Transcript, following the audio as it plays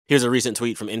Here's a recent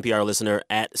tweet from NPR listener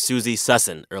at Susie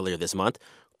Sussin earlier this month.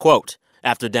 Quote,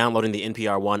 after downloading the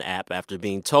NPR One app after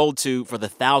being told to, for the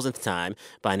 1,000th time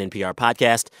by an NPR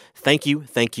podcast, thank you,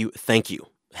 thank you, thank you.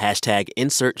 Hashtag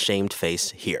insert shamed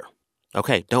face here.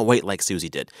 Okay, don't wait like Susie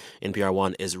did. NPR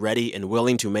One is ready and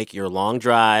willing to make your long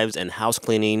drives and house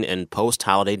cleaning and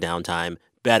post-holiday downtime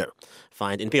better.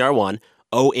 Find NPR One,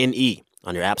 ONE,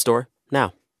 on your app store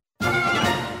now.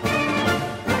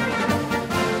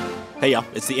 Hey, y'all.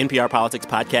 It's the NPR Politics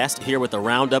Podcast, here with a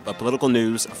roundup of political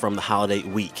news from the holiday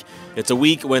week. It's a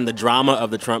week when the drama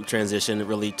of the Trump transition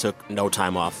really took no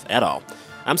time off at all.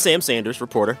 I'm Sam Sanders,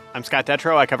 reporter. I'm Scott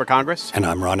Detrow. I cover Congress. And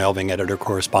I'm Ron Elving,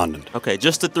 editor-correspondent. Okay,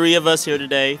 just the three of us here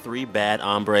today, three bad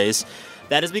hombres.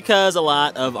 That is because a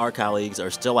lot of our colleagues are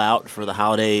still out for the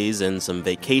holidays and some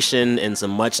vacation and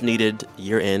some much-needed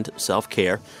year-end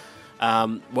self-care.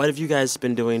 What have you guys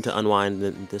been doing to unwind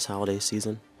this holiday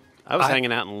season? I was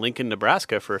hanging out in Lincoln,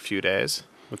 Nebraska for a few days.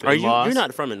 Are you? You're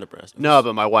not from Nebraska? No,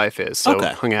 but my wife is, so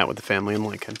okay. Hung out with the family in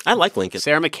Lincoln. I like Lincoln.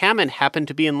 Sarah McCammon happened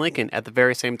to be in Lincoln at the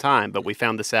very same time, but we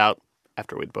found this out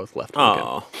after we'd both left Lincoln.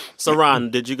 Oh. So,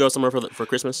 Ron, did you go somewhere for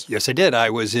Christmas? Yes, I did. I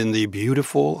was in the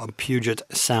beautiful Puget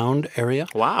Sound area.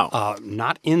 Wow.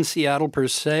 Not in Seattle per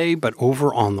se, but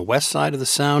over on the west side of the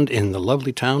Sound in the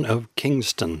lovely town of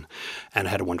Kingston, and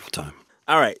I had a wonderful time.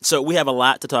 All right, so we have a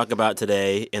lot to talk about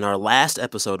today in our last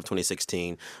episode of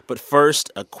 2016. But first,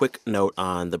 a quick note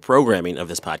on the programming of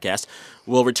this podcast.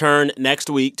 We'll return next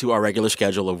week to our regular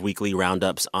schedule of weekly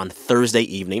roundups on Thursday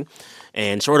evening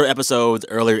and shorter episodes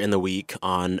earlier in the week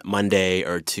on Monday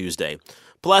or Tuesday.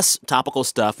 Plus, topical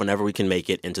stuff whenever we can make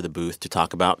it into the booth to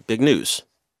talk about big news.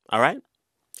 All right?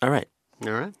 All right.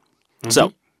 All right. Mm-hmm.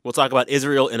 So, we'll talk about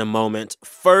Israel in a moment.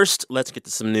 First, let's get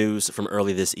to some news from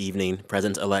early this evening.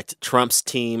 President-elect Trump's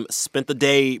team spent the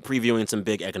day previewing some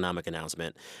big economic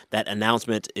announcement. That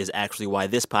announcement is actually why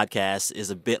this podcast is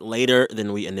a bit later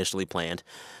than we initially planned.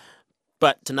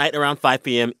 But tonight around 5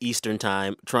 p.m. Eastern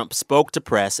Time, Trump spoke to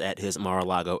press at his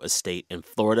Mar-a-Lago estate in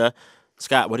Florida.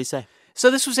 Scott, what did he say? So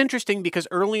this was interesting because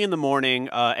early in the morning,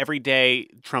 every day,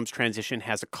 Trump's transition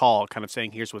has a call kind of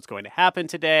saying, here's what's going to happen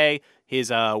today.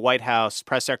 His White House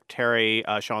press secretary,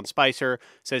 Sean Spicer,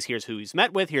 says here's who he's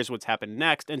met with, here's what's happened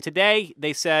next. And today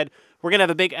they said, we're going to have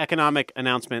a big economic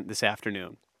announcement this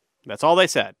afternoon. That's all they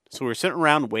said. So we were sitting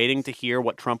around waiting to hear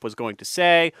what Trump was going to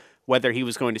say, whether he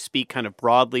was going to speak kind of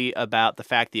broadly about the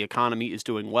fact the economy is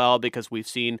doing well, because we've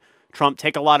seen Trump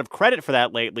take a lot of credit for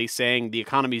that lately, saying the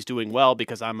economy is doing well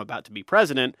because I'm about to be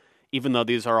president, even though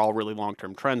these are all really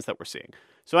long-term trends that we're seeing.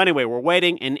 So anyway, we're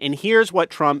waiting, and here's what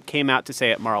Trump came out to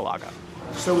say at Mar-a-Lago.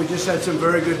 So we just had some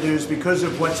very good news because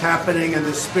of what's happening and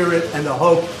the spirit and the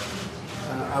hope.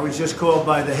 I was just called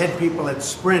by the head people at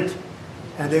Sprint,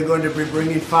 and they're going to be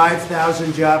bringing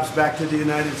 5,000 jobs back to the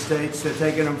United States. They're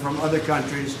taking them from other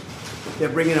countries. They're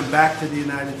bringing them back to the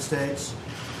United States.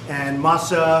 And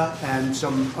Massa and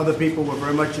some other people were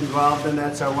very much involved in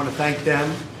that, so I want to thank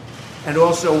them. And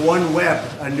also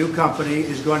OneWeb, a new company,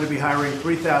 is going to be hiring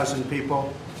 3,000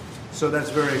 people, so that's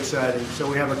very exciting. So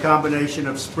we have a combination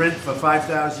of Sprint for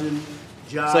 5,000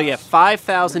 jobs. So yeah,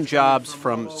 5,000 jobs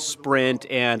from Sprint,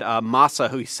 and Massa,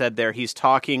 who he said there, he's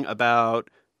talking about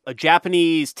a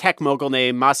Japanese tech mogul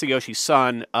named Masayoshi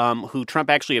Son, who Trump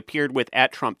actually appeared with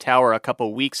at Trump Tower a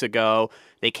couple weeks ago.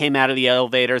 They came out of the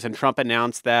elevators, and Trump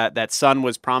announced that Son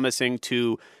was promising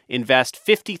to invest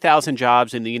 50,000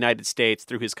 jobs in the United States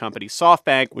through his company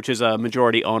SoftBank, which is a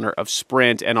majority owner of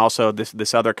Sprint, and also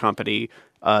this other company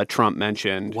Trump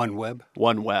mentioned.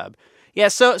 OneWeb. Yeah,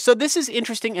 so this is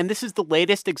interesting, and this is the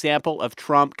latest example of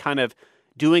Trump kind of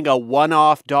doing a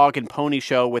one-off dog and pony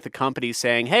show with a company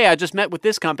saying, hey, I just met with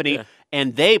this company,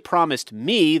 and they promised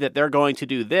me that they're going to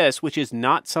do this, which is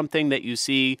not something that you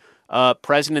see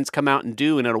presidents come out and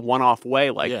do in a one-off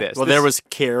way like this. Well, there was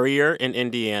Carrier in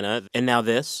Indiana, and now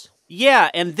this. Yeah,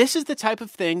 and this is the type of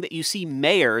thing that you see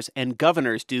mayors and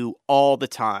governors do all the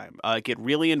time. Get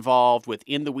really involved with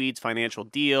in-the-weeds financial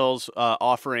deals,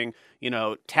 offering,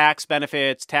 tax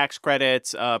benefits, tax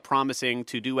credits, promising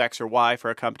to do X or Y for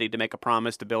a company to make a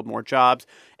promise to build more jobs.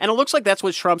 And it looks like that's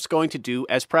what Trump's going to do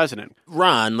as president.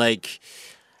 Ron,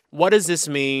 what does this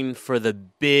mean for the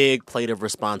big plate of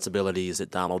responsibilities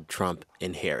that Donald Trump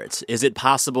inherits? Is it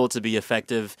possible to be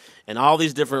effective in all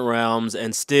these different realms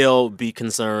and still be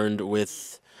concerned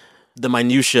with the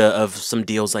minutia of some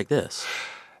deals like this?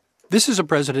 This is a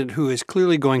president who is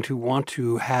clearly going to want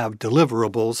to have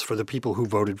deliverables for the people who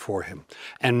voted for him.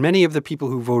 And many of the people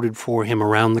who voted for him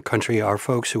around the country are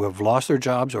folks who have lost their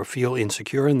jobs or feel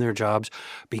insecure in their jobs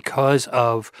because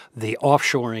of the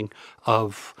offshoring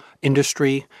of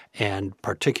industry and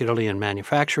particularly in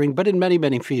manufacturing, but in many,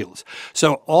 many fields.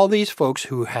 So all these folks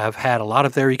who have had a lot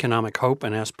of their economic hope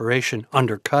and aspiration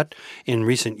undercut in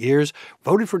recent years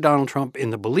voted for Donald Trump in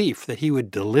the belief that he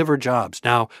would deliver jobs.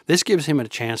 Now, this gives him a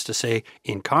chance to say,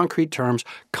 in concrete terms,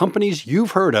 companies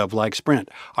you've heard of, like Sprint,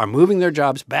 are moving their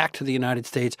jobs back to the United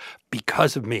States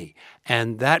because of me.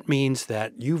 And that means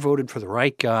that you voted for the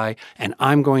right guy, and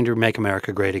I'm going to make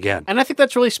America great again. And I think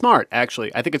that's really smart,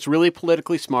 actually. I think it's really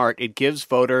politically smart. It gives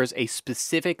voters a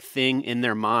specific thing in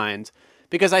their minds.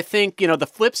 Because I think, the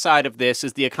flip side of this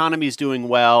is the economy is doing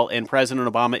well, and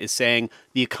President Obama is saying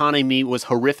the economy was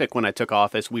horrific when I took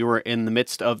office. We were in the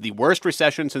midst of the worst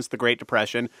recession since the Great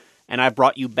Depression, and I've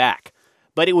brought you back.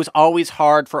 But it was always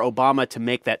hard for Obama to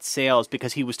make that sales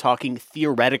because he was talking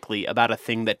theoretically about a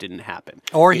thing that didn't happen.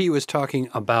 Or he was talking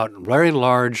about very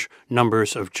large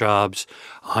numbers of jobs,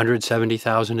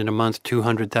 170,000 in a month,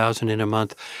 200,000 in a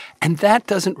month. And that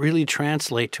doesn't really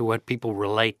translate to what people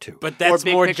relate to. But that's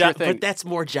more thing. But that's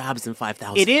more jobs than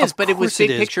 5,000. It is, but it was big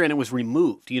it is. picture and it was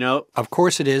removed, Of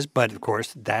course it is, but of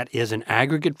course that is an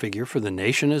aggregate figure for the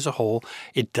nation as a whole.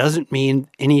 It doesn't mean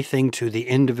anything to the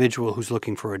individual who's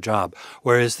looking for a job.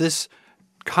 Whereas this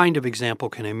kind of example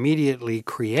can immediately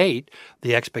create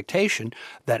the expectation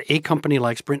that a company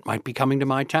like Sprint might be coming to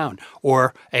my town,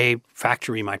 or a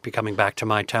factory might be coming back to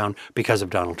my town because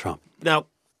of Donald Trump. Now,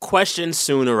 questions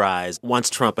soon arise once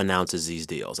Trump announces these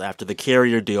deals. After the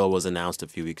Carrier deal was announced a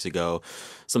few weeks ago,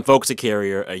 some folks at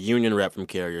Carrier, a union rep from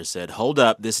Carrier, said, hold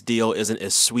up, this deal isn't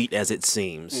as sweet as it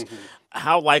seems. Mm-hmm.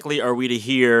 How likely are we to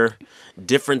hear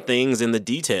different things in the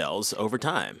details over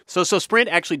time? So Sprint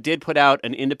actually did put out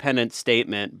an independent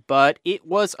statement, but it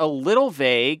was a little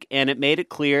vague, and it made it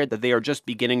clear that they are just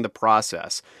beginning the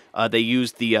process. They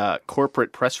used the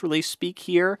corporate press release speak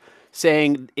here,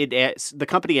 saying the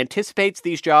company anticipates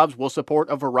these jobs will support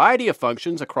a variety of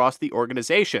functions across the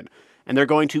organization, and they're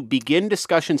going to begin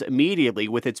discussions immediately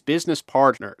with its business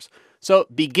partners. So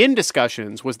begin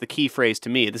discussions was the key phrase to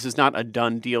me. This is not a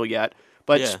done deal yet.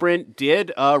 But Sprint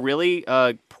did really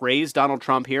praise Donald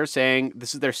Trump here, saying,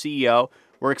 this is their CEO,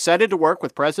 we're excited to work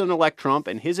with President-elect Trump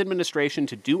and his administration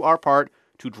to do our part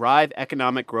to drive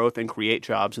economic growth and create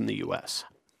jobs in the U.S.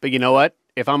 But you know what?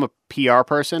 If I'm a PR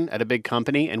person at a big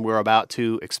company and we're about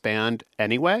to expand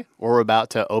anyway, or we're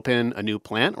about to open a new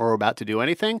plant, or we're about to do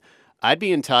anything, I'd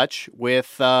be in touch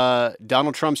with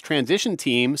Donald Trump's transition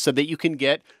team so that you can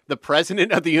get the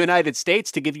president of the United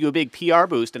States to give you a big PR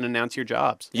boost and announce your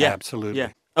jobs. Yeah, absolutely. Yeah.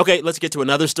 Okay, let's get to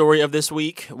another story of this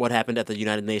week. What happened at the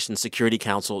United Nations Security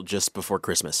Council just before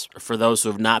Christmas. For those who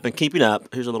have not been keeping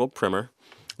up, here's a little primer.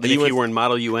 If you were in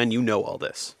Model UN, you know all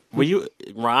this. Were you?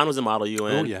 Ron was in Model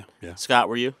UN. Oh, yeah. Scott,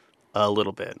 were you? A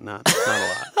little bit, not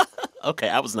a lot. Okay,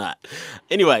 I was not.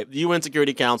 Anyway, the UN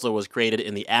Security Council was created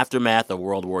in the aftermath of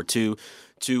World War II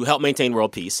to help maintain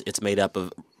world peace. It's made up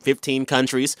of 15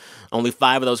 countries. Only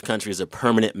 5 of those countries are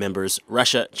permanent members: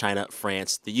 Russia, China,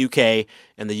 France, the UK,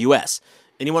 and the US.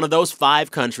 Any one of those 5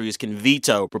 countries can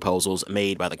veto proposals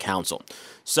made by the Council.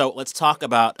 So let's talk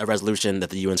about a resolution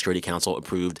that the UN Security Council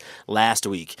approved last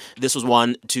week. This was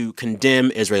one to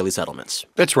condemn Israeli settlements.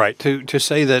 That's right, to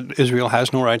say that Israel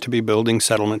has no right to be building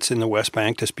settlements in the West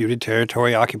Bank, disputed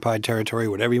territory, occupied territory,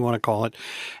 whatever you want to call it.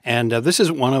 And this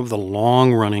is one of the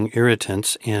long-running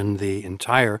irritants in the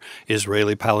entire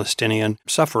Israeli-Palestinian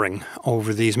suffering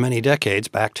over these many decades,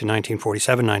 back to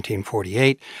 1947,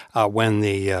 1948, when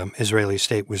the Israeli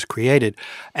state was created.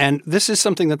 And this is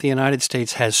something that the United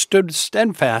States has stood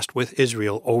steadfast with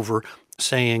Israel over,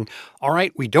 saying, all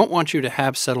right, we don't want you to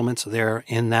have settlements there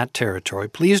in that territory.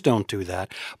 Please don't do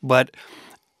that. But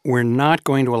we're not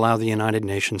going to allow the United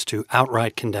Nations to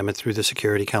outright condemn it through the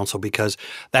Security Council because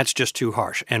that's just too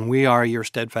harsh. And we are your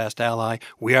steadfast ally.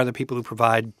 We are the people who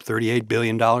provide $38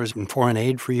 billion in foreign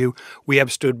aid for you. We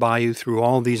have stood by you through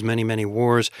all these many, many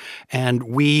wars. And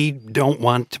we don't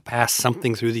want to pass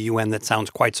something through the UN that sounds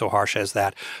quite so harsh as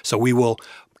that. So we will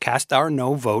cast our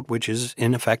no vote, which is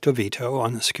in effect a veto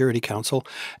on the Security Council,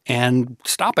 and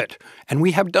stop it. And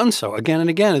we have done so again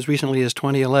and again. As recently as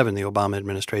 2011, the Obama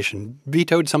administration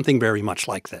vetoed something very much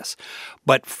like this.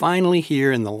 But finally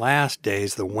here in the last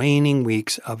days, the waning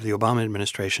weeks of the Obama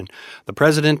administration, the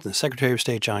president and the Secretary of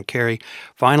State, John Kerry,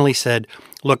 finally said,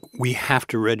 look, we have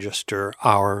to register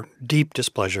our deep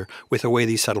displeasure with the way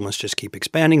these settlements just keep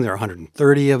expanding. There are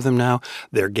 130 of them now.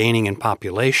 They're gaining in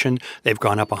population. They've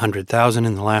gone up 100,000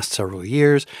 in the last several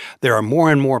years. There are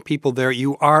more and more people there.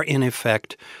 You are, in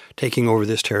effect, taking over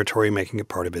this territory, making it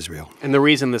part of Israel. And the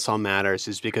reason this all matters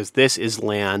is because this is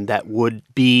land that would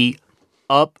be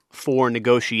up for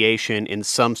negotiation in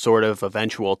some sort of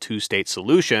eventual two-state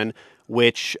solution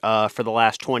which for the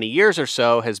last 20 years or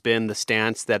so has been the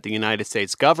stance that the United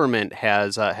States government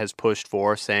has pushed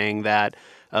for, saying that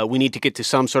we need to get to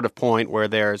some sort of point where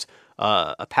there's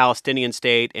a Palestinian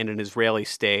state and an Israeli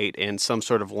state and some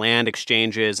sort of land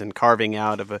exchanges and carving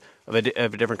out of a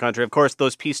different country. Of course,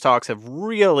 those peace talks have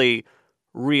really,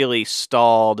 really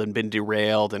stalled and been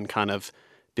derailed and kind of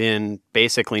been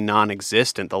basically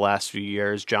non-existent the last few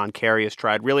years. John Kerry has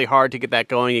tried really hard to get that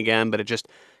going again, but it just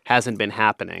hasn't been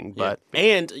happening. But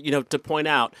And, to point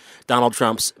out, Donald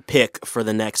Trump's pick for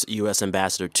the next U.S.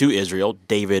 ambassador to Israel,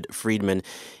 David Friedman,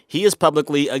 he is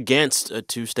publicly against a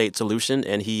two-state solution,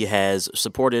 and he has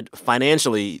supported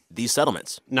financially these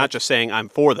settlements. Not just saying I'm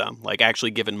for them, like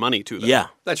actually giving money to them. Yeah.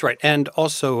 That's right. And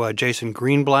also Jason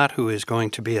Greenblatt, who is going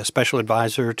to be a special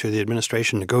advisor to the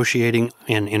administration negotiating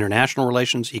in international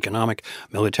relations, economic,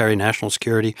 military, national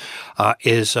security,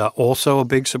 is also a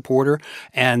big supporter.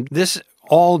 And this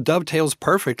all dovetails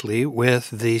perfectly with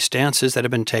the stances that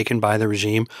have been taken by the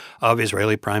regime of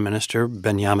Israeli Prime Minister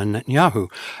Benjamin Netanyahu,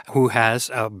 who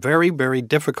has a very, very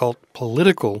difficult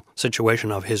political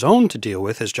situation of his own to deal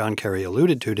with. As John Kerry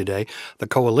alluded to today, the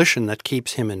coalition that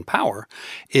keeps him in power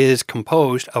is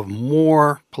composed of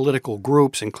more political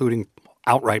groups, including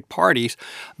outright parties,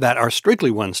 that are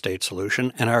strictly one-state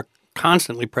solution and are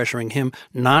constantly pressuring him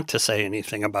not to say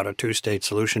anything about a two-state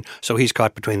solution, so he's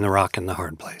caught between the rock and the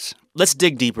hard place. Let's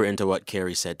dig deeper into what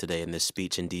Kerry said today in this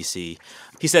speech in D.C.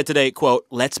 He said today, quote,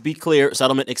 "Let's be clear,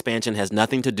 settlement expansion has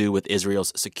nothing to do with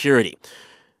Israel's security."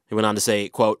 He went on to say,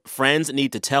 quote, "Friends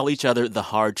need to tell each other the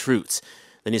hard truths."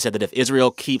 Then he said that if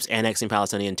Israel keeps annexing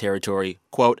Palestinian territory,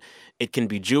 quote, "it can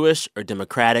be Jewish or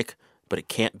democratic, but it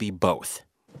can't be both."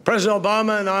 President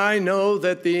Obama and I know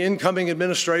that the incoming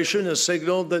administration has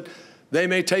signaled that they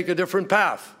may take a different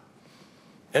path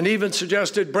and even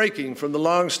suggested breaking from the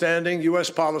long-standing U.S.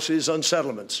 policies on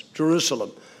settlements,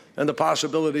 Jerusalem, and the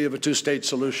possibility of a two-state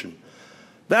solution.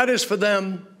 That is for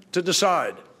them to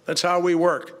decide. That's how we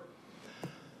work.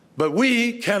 But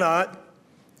we cannot,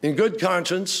 in good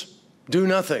conscience, do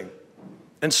nothing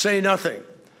and say nothing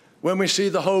when we see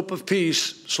the hope of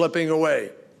peace slipping away.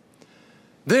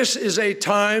 This is a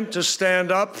time to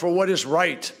stand up for what is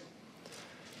right.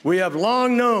 We have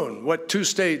long known what two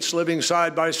states living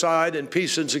side by side in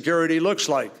peace and security looks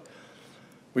like.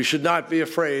 We should not be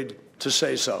afraid to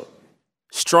say so.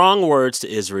 Strong words to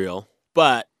Israel,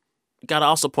 but got to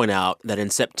also point out that in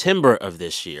September of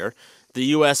this year, the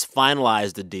U.S.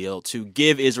 finalized a deal to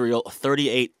give Israel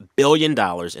 $38 billion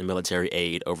in military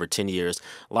aid over 10 years,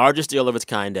 largest deal of its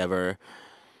kind ever.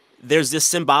 There's this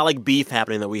symbolic beef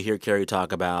happening that we hear Kerry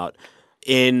talk about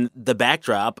in the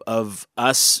backdrop of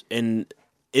us and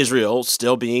Israel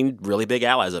still being really big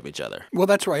allies of each other. Well,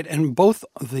 that's right. And both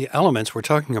the elements we're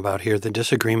talking about here, the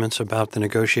disagreements about the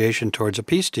negotiation towards a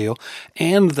peace deal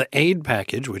and the aid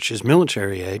package, which is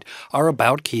military aid, are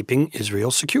about keeping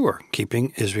Israel secure,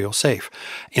 keeping Israel safe.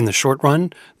 In the short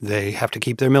run, they have to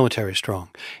keep their military strong.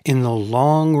 In the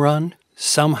long run,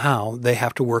 somehow they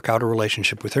have to work out a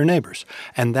relationship with their neighbors.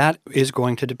 And that is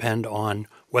going to depend on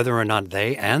whether or not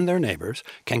they and their neighbors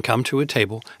can come to a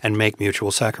table and make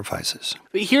mutual sacrifices.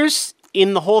 But here's,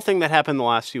 in the whole thing that happened the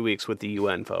last few weeks with the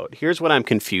UN vote, here's what I'm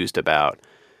confused about.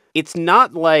 It's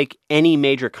not like any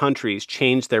major countries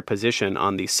changed their position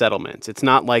on these settlements. It's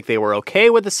not like they were okay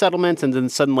with the settlements and then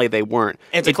suddenly they weren't.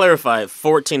 And to clarify,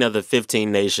 14 of the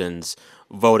 15 nations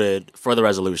voted for the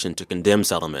resolution to condemn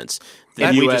settlements.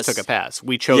 We just took a pass.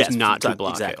 We chose not to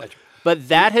block it. But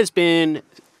that has been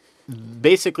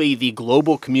basically the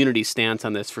global community stance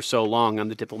on this for so long on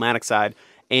the diplomatic side.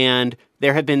 And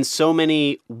there have been so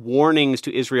many warnings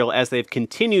to Israel as they've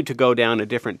continued to go down a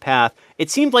different path. It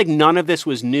seemed like none of this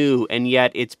was new, and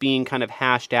yet it's being kind of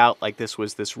hashed out like this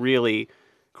was this really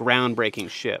groundbreaking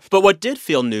shift. But what did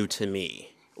feel new to me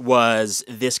was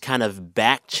this kind of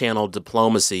back-channel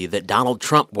diplomacy that Donald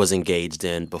Trump was engaged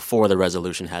in before the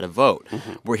resolution had a vote.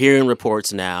 Mm-hmm. We're hearing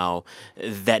reports now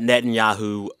that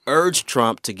Netanyahu urged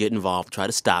Trump to get involved, try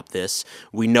to stop this.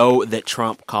 We know that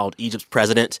Trump called Egypt's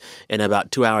president, and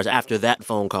about 2 hours after that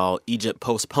phone call, Egypt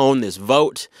postponed this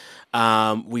vote.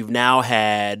 We've now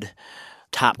had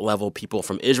top-level people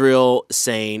from Israel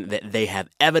saying that they have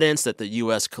evidence that the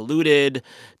U.S. colluded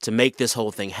to make this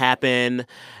whole thing happen.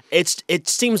 It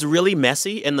seems really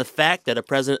messy, and the fact that a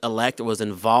president-elect was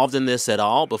involved in this at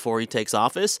all before he takes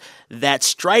office, that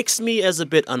strikes me as a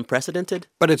bit unprecedented.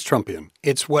 But it's Trumpian.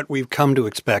 It's what we've come to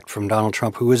expect from Donald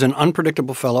Trump, who is an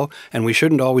unpredictable fellow, and we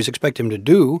shouldn't always expect him to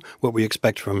do what we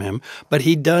expect from him. But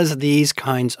he does these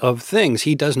kinds of things.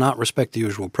 He does not respect the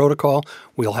usual protocol.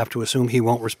 We'll have to assume he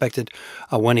won't respect it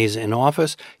when he's in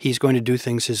office. He's going to do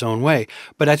things his own way.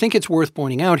 But I think it's worth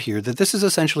pointing out here that this is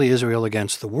essentially Israel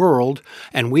against the world,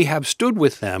 and we have stood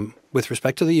with them with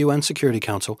respect to the UN Security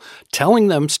Council, telling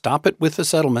them stop it with the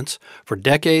settlements for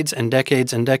decades and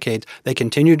decades and decades. They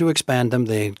continue to expand them.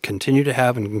 They continue to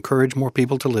have and encourage more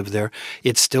people to live there.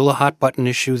 It's still a hot-button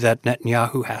issue that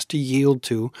Netanyahu has to yield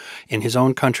to in his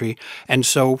own country. And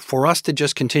so for us to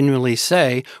just continually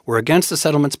say, we're against the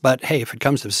settlements, but hey, if it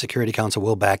comes to the Security Council,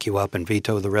 we'll back you up and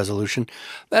veto the resolution,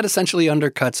 that essentially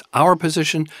undercuts our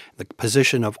position, the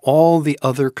position of all the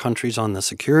other countries on the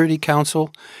Security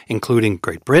Council, including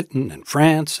Great Britain, and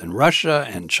France and Russia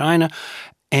and China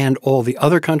and all the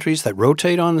other countries that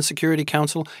rotate on the Security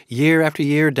Council year after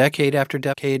year, decade after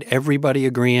decade, everybody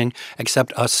agreeing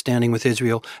except us standing with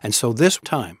Israel. And so this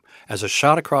time, as a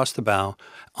shot across the bow,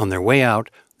 on their way out,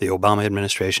 the Obama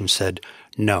administration said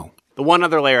no. The one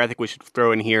other layer I think we should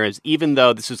throw in here is even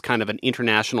though this is kind of an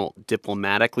international,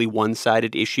 diplomatically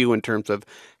one-sided issue in terms of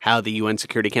how the UN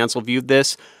Security Council viewed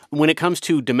this, when it comes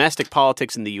to domestic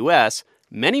politics in the U.S.,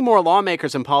 many more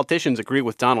lawmakers and politicians agree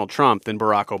with Donald Trump than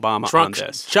Barack Obama on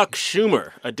this. Chuck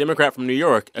Schumer, a Democrat from New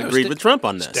York, agreed with Trump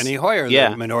on this. Steny Hoyer,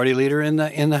 the minority leader in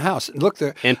the House. Look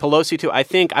there. And Pelosi, too. I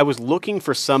think I was looking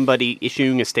for somebody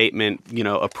issuing a statement,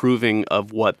 approving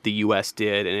of what the U.S.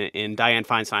 did. And Dianne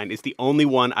Feinstein is the only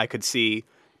one I could see.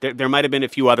 There might have been a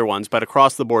few other ones, but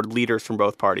across the board, leaders from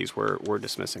both parties were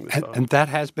dismissing this vote. And that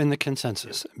has been the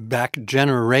consensus back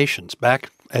generations,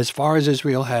 back as far as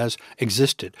Israel has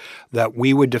existed, that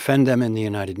we would defend them in the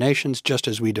United Nations just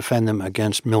as we defend them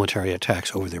against military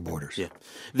attacks over their borders. Yeah.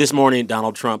 This morning,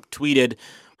 Donald Trump tweeted,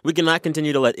 "We cannot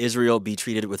continue to let Israel be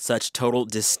treated with such total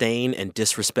disdain and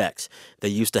disrespect. They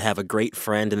used to have a great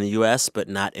friend in the U.S., but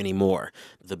not anymore.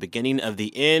 The beginning of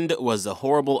the end was the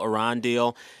horrible Iran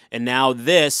deal, and now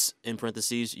this, in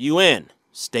parentheses, UN.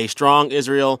 Stay strong,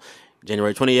 Israel.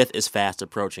 January 20th is fast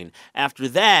approaching." After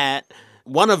that,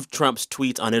 one of Trump's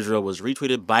tweets on Israel was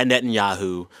retweeted by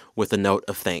Netanyahu with a note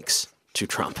of thanks to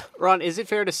Trump. Ron, is it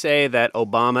fair to say that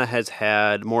Obama has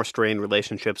had more strained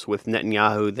relationships with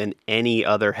Netanyahu than any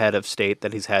other head of state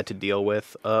that he's had to deal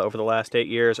with over the last 8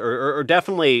 years, or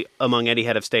definitely among any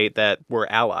head of state that we're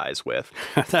allies with?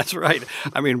 That's right.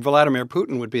 I mean, Vladimir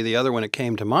Putin would be the other one that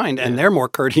came to mind, and they're more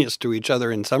courteous to each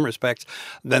other in some respects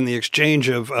than the exchange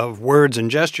of words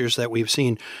and gestures that we've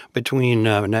seen between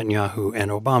Netanyahu and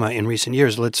Obama in recent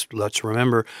years. Let's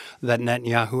remember that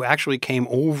Netanyahu actually came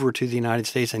over to the United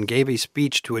States and gave a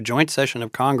speech to a joint session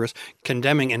of Congress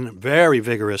condemning in very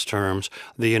vigorous terms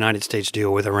the United States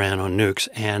deal with Iran on nukes.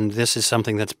 And this is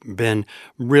something that's been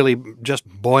really just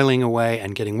boiling away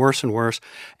and getting worse and worse.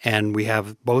 And we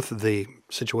have both the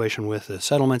situation with the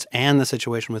settlements and the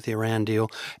situation with the Iran deal.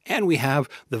 And we have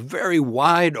the very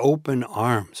wide open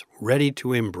arms ready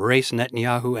to embrace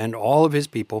Netanyahu and all of his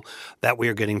people that we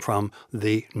are getting from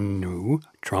the new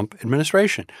Trump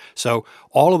administration. So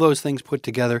all of those things put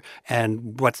together,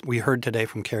 and what we heard today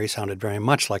from Kerry sounded very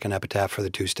much like an epitaph for the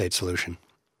two-state solution.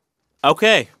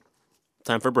 Okay,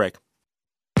 time for a break.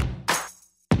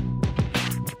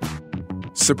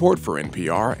 Support for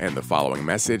NPR and the following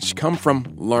message come from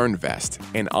LearnVest,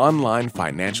 an online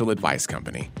financial advice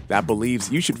company that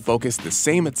believes you should focus the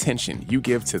same attention you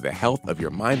give to the health of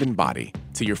your mind and body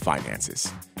to your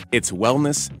finances. It's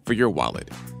wellness for your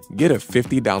wallet. Get a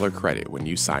 $50 credit when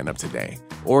you sign up today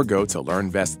or go to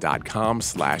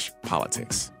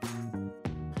learnvest.com/politics.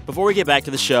 Before we get back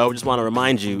to the show, I just want to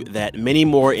remind you that many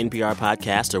more NPR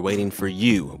podcasts are waiting for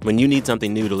you when you need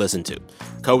something new to listen to.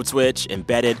 Code Switch,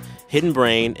 Embedded, Hidden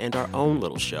Brain, and our own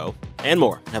little show, and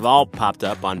more, have all popped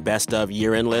up on Best of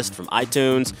year-end list from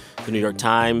iTunes, the New York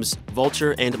Times,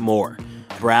 Vulture, and more.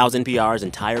 Browse NPR's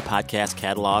entire podcast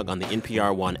catalog on the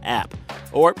NPR One app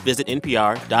or visit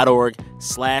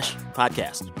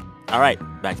npr.org/podcast. All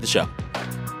right, back to the show.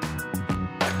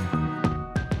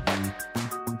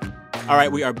 All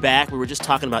right, we are back. We were just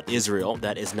talking about Israel.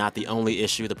 That is not the only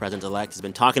issue the president-elect has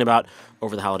been talking about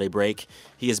over the holiday break.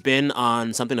 He has been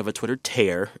on something of a Twitter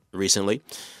tear recently.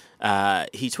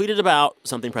 He tweeted about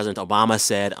something President Obama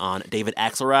said on David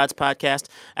Axelrod's podcast.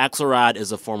 Axelrod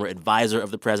is a former advisor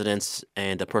of the president's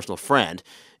and a personal friend.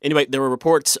 Anyway, there were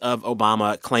reports of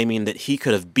Obama claiming that he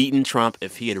could have beaten Trump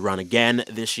if he had run again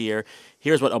this year.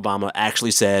 Here's what Obama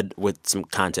actually said with some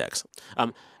context.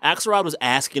 Axelrod was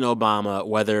asking Obama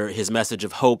whether his message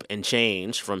of hope and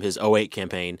change from his 2008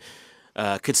 campaign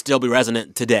could still be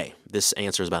resonant today. This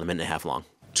answer is about a minute and a half long.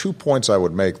 2 points I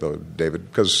would make, though, David,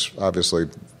 because obviously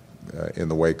in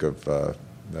the wake of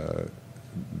the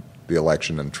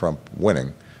election and Trump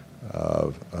winning,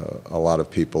 a lot of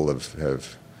people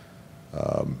have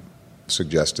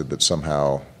suggested that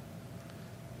somehow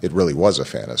it really was a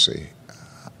fantasy.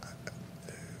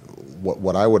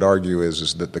 What I would argue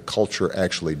is that the culture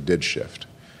actually did shift,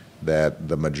 that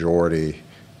the majority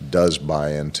does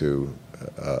buy into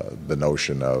the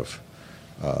notion of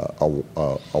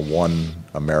a one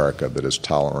America that is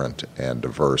tolerant and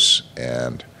diverse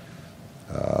and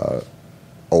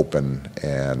open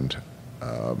and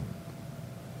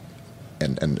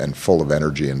full of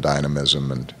energy and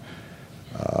dynamism,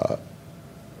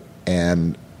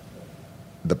 and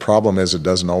the problem is it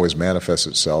doesn't always manifest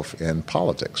itself in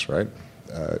politics, right?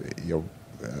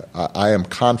 I am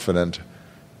confident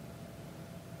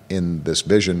in this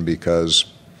vision because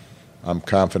I'm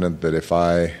confident that if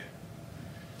I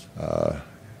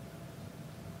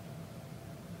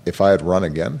had run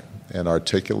again and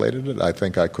articulated it, I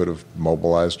think I could have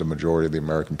mobilized a majority of the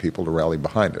American people to rally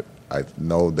behind it. I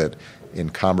know that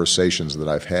in conversations that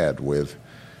I've had with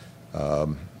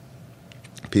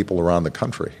people around the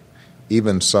country,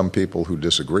 even some people who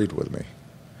disagreed with me,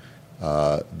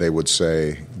 they would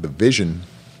say the vision,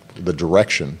 the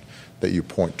direction that you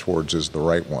point towards is the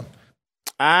right one.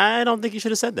 I don't think you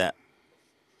should have said that.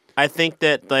 I think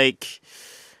that,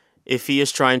 if he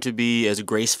is trying to be as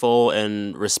graceful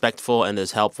and respectful and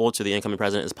as helpful to the incoming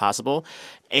president as possible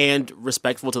and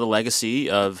respectful to the legacy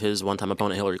of his one-time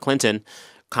opponent, Hillary Clinton,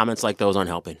 comments like those aren't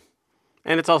helping.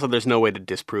 And it's also, there's no way to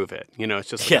disprove it. It's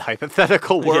just a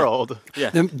hypothetical world. Yeah.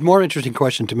 The more interesting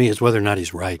question to me is whether or not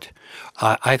he's right.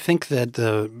 I think that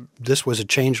this was a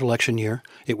changed election year.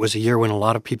 It was a year when a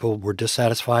lot of people were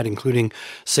dissatisfied, including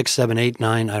 6, 7, 8,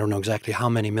 9, I don't know exactly how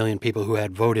many million people who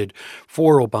had voted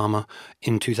for Obama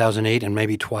in 2008 and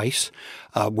maybe twice.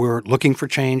 Were looking for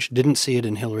change, didn't see it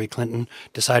in Hillary Clinton,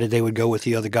 decided they would go with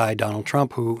the other guy, Donald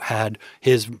Trump, who had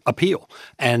his appeal.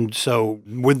 And so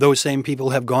would those same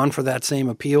people have gone for that same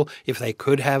appeal if they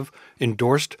could have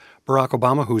endorsed Barack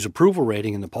Obama, whose approval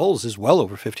rating in the polls is well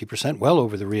over 50%, well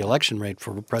over the re-election rate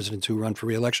for presidents who run for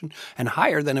re-election, and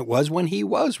higher than it was when he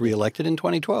was re-elected in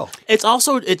 2012. It's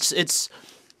also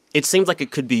it seems like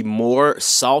it could be more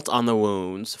salt on the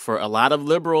wounds for a lot of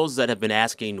liberals that have been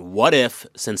asking, what if,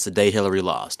 since the day Hillary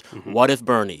lost? Mm-hmm. What if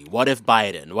Bernie? What if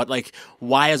Biden?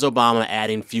 Why is Obama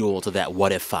adding fuel to that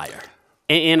what if fire?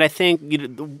 And I think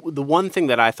the one thing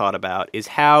that I thought about is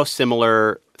how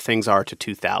similar things are to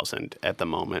 2000 at the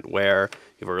moment, where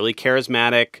you have a really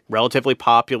charismatic, relatively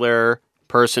popular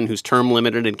person who's term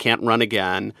limited and can't run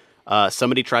again.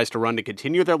 Somebody tries to run to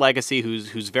continue their legacy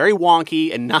who's very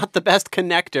wonky and not the best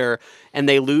connector, and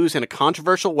they lose in a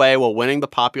controversial way while winning the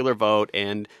popular vote,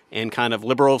 and kind of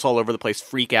liberals all over the place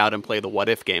freak out and play the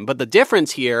what-if game. But the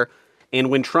difference here, and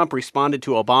when Trump responded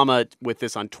to Obama with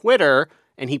this on Twitter,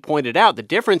 and he pointed out the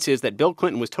difference is that Bill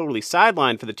Clinton was totally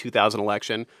sidelined for the 2000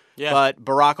 election, but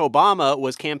Barack Obama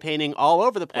was campaigning all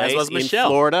over the place in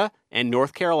Florida and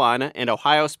North Carolina and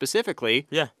Ohio specifically.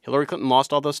 Yeah. Hillary Clinton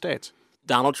lost all those states.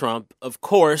 Donald Trump, of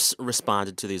course,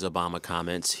 responded to these Obama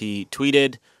comments. He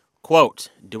tweeted, quote,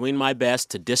 doing my best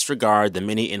to disregard the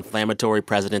many inflammatory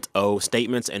President O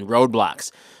statements and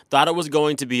roadblocks. Thought it was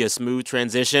going to be a smooth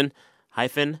transition,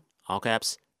 all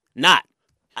caps, not.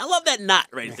 I love that not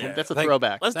right there. That's a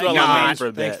throwback. Let's throw a line for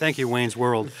a bit. Thank you, Wayne's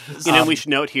World. We should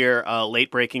note here, late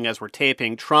breaking as we're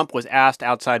taping, Trump was asked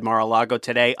outside Mar-a-Lago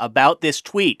today about this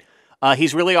tweet.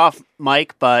 He's really off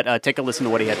mic, but take a listen to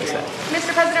what he had to say.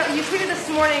 Mr. President, you tweeted this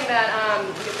morning that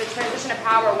the transition of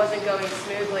power wasn't going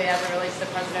smoothly as it relates to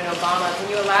President Obama. Can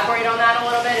you elaborate on that a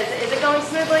little bit? Is it going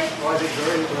smoothly? Oh, I think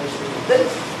very smoothly.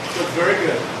 It's very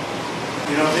good.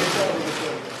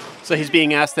 So he's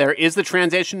being asked there, is the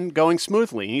transition going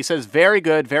smoothly? And he says, very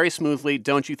good, very smoothly.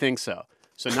 Don't you think so?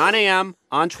 So 9 a.m.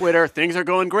 on Twitter, things are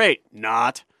going great.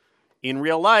 Not. In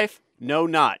real life, no,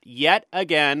 not. Yet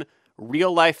again,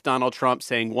 real life Donald Trump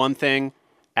saying one thing,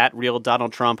 at real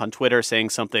Donald Trump on Twitter saying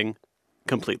something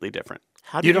completely different.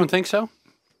 You don't think so?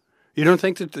 You don't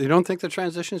think the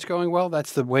transition is going well?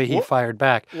 That's the way he fired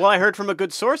back. Well, I heard from a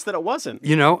good source that it wasn't.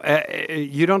 You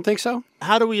don't think so?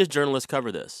 How do we as journalists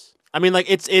cover this? I mean,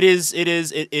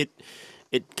 it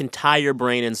can tie your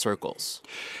brain in circles.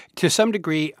 To some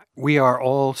degree, we are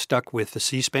all stuck with the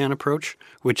C-SPAN approach,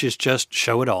 which is just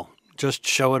show it all. Just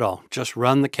show it all. Just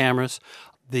run the cameras.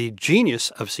 The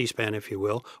genius of C-SPAN, if you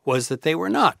will, was that they were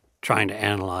not trying to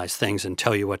analyze things and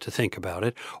tell you what to think about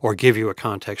it or give you a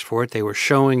context for it. They were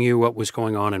showing you what was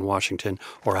going on in Washington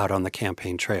or out on the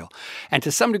campaign trail. And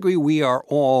to some degree, we are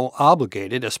all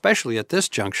obligated, especially at this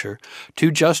juncture, to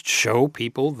just show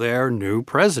people their new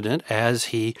president as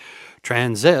he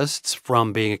transits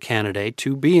from being a candidate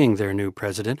to being their new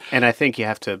president. And I think you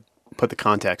have to put the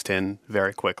context in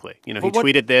very quickly. You know, he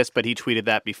tweeted this, but he tweeted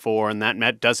that before, and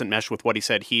that doesn't mesh with what he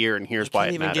said here, and here's why it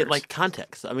matters. You can't even get, like,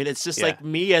 context. I mean, it's just like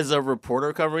me as a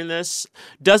reporter covering this.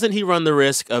 Doesn't he run the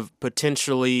risk of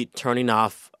potentially turning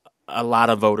off a lot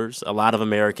of voters, a lot of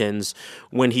Americans,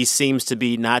 when he seems to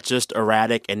be not just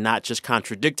erratic and not just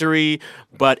contradictory,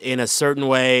 but in a certain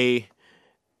way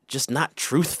just not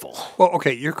truthful? Well,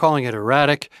 okay, you're calling it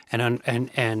erratic and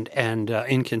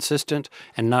inconsistent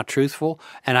and not truthful,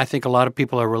 and I think a lot of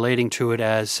people are relating to it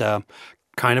as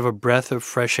kind of a breath of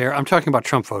fresh air. I'm talking about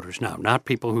Trump voters now, not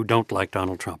people who don't like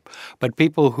Donald Trump, but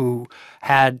people who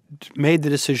had made the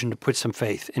decision to put some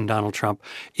faith in Donald Trump,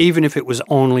 even if it was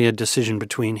only a decision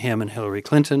between him and Hillary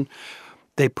Clinton.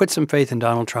 They put some faith in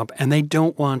Donald Trump, and they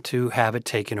don't want to have it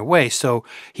taken away. So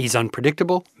he's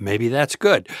unpredictable. Maybe that's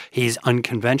good. He's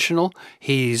unconventional.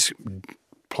 He's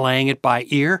playing it by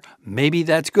ear. Maybe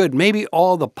that's good. Maybe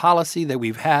all the policy that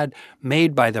we've had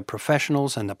made by the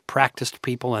professionals and the practiced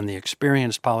people and the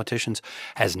experienced politicians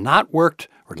has not worked,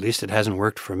 or at least it hasn't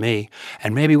worked for me.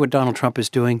 And maybe what Donald Trump is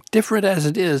doing, different as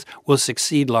it is, will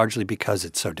succeed largely because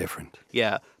it's so different.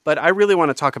 Yeah, but I really want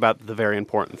to talk about the very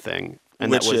important thing. And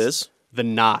which that was is? The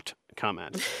not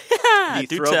comment. The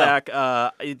throwback.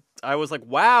 I was like,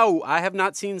 wow, I have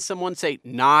not seen someone say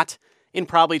not in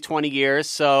probably 20 years.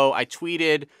 So I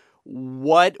tweeted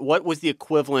what was the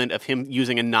equivalent of him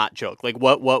using a not joke? Like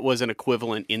what was an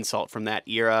equivalent insult from that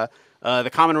era? The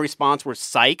common response was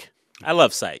psych. I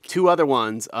love psych. Two other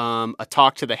ones, a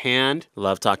talk to the hand.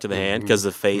 Love talk to the hand because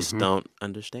the face don't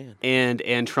understand.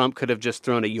 And Trump could have just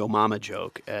thrown a yo mama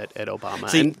joke at Obama.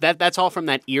 See, and that's all from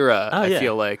that era, I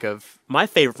feel like. Of my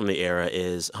favorite from the era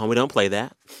is Homie Don't Play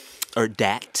That, or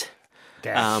Dat.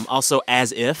 Also,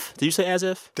 As If. Did you say As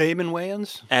If? Damon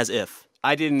Wayans? As If.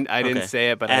 I didn't say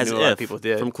it, but I knew a lot of people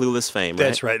did. From Clueless fame, right?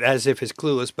 That's right. As If is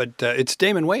Clueless, but it's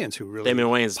Damon Wayans who really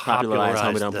popularized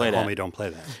Homie Don't Play That. Homie Don't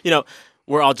Play That. You know,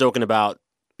 we're all joking about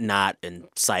not and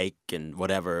psych and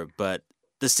whatever, but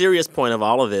the serious point of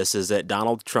all of this is that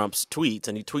Donald Trump's tweets,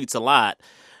 and he tweets a lot,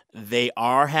 they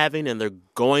are having and they're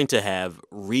going to have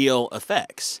real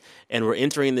effects. And we're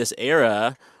entering this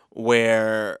era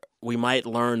where we might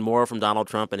learn more from Donald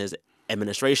Trump and his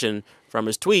administration from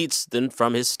his tweets than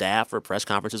from his staff or press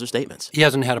conferences or statements. He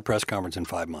hasn't had a press conference in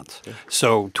 5 months. Yeah.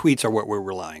 So tweets are what we're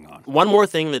relying on. One more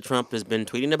thing that Trump has been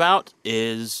tweeting about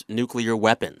is nuclear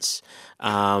weapons.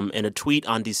 In a tweet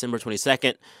on December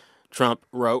 22nd, Trump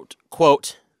wrote,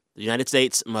 quote, "The United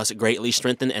States must greatly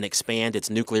strengthen and expand its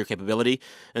nuclear capability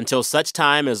until such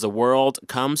time as the world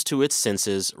comes to its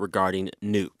senses regarding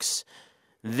nukes."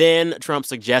 Then Trump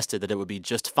suggested that it would be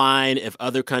just fine if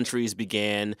other countries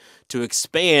began to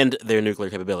expand their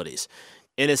nuclear capabilities.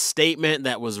 In a statement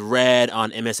that was read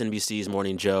on MSNBC's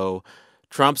Morning Joe,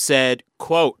 Trump said,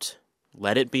 quote,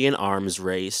 "Let it be an arms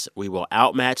race. We will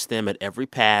outmatch them at every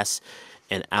pass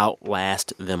and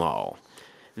outlast them all."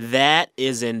 That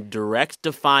is in direct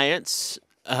defiance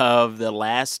of the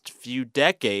last few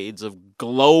decades of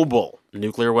global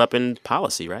nuclear weapon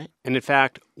policy, right? And in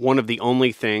fact, one of the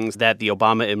only things that the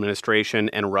Obama administration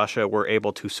and Russia were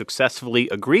able to successfully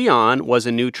agree on was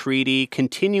a new treaty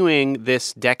continuing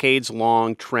this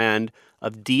decades-long trend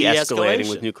of de-escalating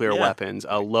with nuclear weapons,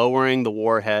 lowering the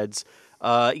warheads.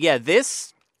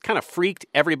 This kind of freaked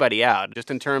everybody out, just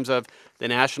in terms of the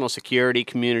national security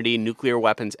community, nuclear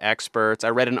weapons experts. I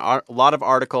read a lot of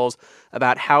articles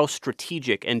about how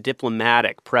strategic and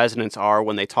diplomatic presidents are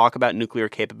when they talk about nuclear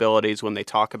capabilities, when they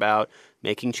talk about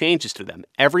making changes to them.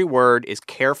 Every word is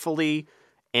carefully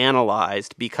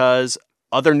analyzed because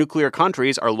other nuclear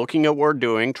countries are looking at what we're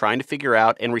doing, trying to figure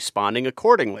out, and responding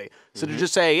accordingly. So to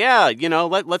just say,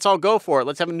 let's all go for it,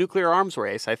 let's have a nuclear arms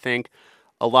race, I think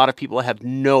a lot of people have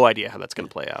no idea how that's going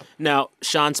to play out. Now,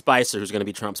 Sean Spicer, who's going to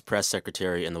be Trump's press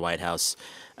secretary in the White House,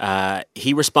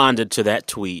 he responded to that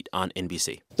tweet on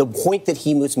NBC. The point that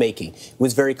he was making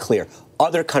was very clear.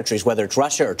 other countries, whether it's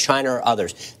Russia or China or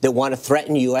others, that want to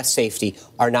threaten U.S. safety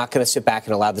are not going to sit back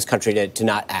and allow this country to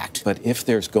not act. But if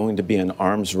there's going to be an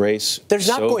arms race, there's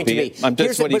not going to be.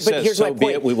 That's what he says. So be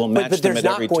it. We will match them at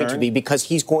every turn. But there's not going to be, because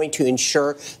he's going to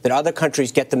ensure that other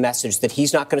countries get the message that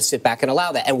he's not going to sit back and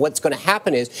allow that. And what's going to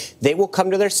happen is they will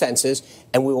come to their senses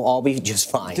and we will all be just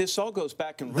fine. This all goes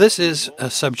back and This is a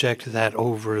subject that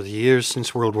over the years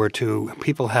since World War II,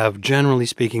 people have, generally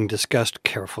speaking, discussed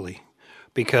carefully,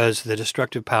 because the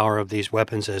destructive power of these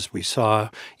weapons, as we saw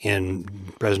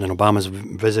in President Obama's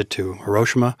visit to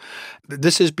Hiroshima,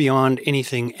 this is beyond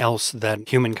anything else that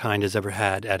humankind has ever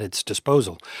had at its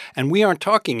disposal. And we aren't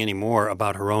talking anymore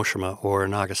about Hiroshima or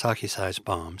Nagasaki-sized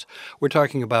bombs. We're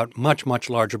talking about much, much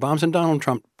larger bombs, and Donald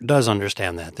Trump does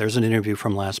understand that. There's an interview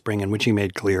from last spring in which he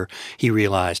made clear he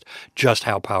realized just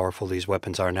how powerful these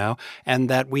weapons are now, and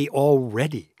that we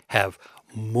already have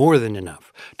more than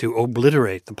enough to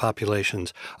obliterate the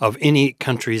populations of any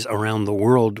countries around the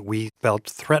world we felt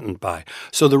threatened by.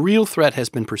 So the real threat has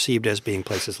been perceived as being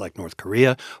places like North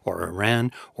Korea or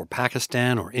Iran or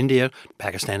Pakistan or India.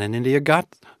 Pakistan and India got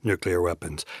nuclear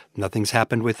weapons. Nothing's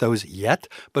happened with those yet,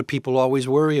 but people always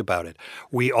worry about it.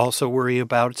 We also worry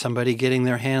about somebody getting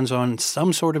their hands on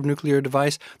some sort of nuclear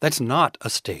device that's not a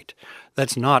state.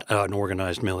 That's not an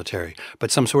organized military,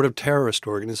 but some sort of terrorist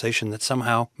organization that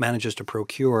somehow manages to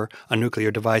procure a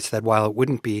nuclear device that, while it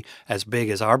wouldn't be as big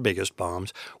as our biggest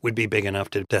bombs, would be big enough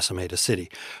to decimate a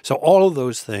city. So all of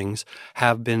those things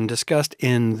have been discussed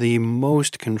in the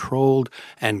most controlled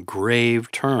and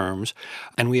grave terms,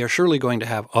 and we are surely going to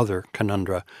have other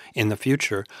conundra in the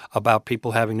future about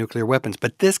people having nuclear weapons.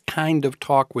 But this kind of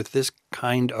talk with this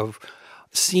kind of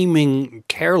seeming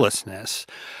carelessness,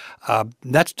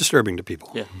 that's disturbing to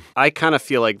people. Yeah. I kind of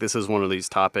feel like this is one of these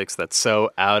topics that's so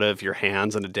out of your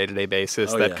hands on a day-to-day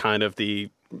basis kind of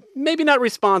the maybe not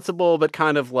responsible, but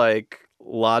kind of like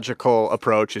logical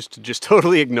approach is to just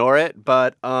totally ignore it.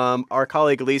 But our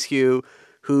colleague Elise Hu,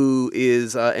 who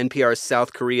is NPR's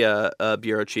South Korea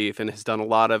bureau chief and has done a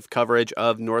lot of coverage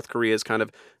of North Korea's kind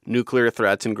of nuclear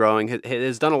threats and growing,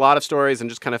 has done a lot of stories and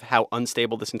just kind of how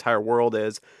unstable this entire world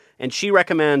is. And she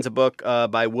recommends a book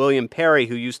by William Perry,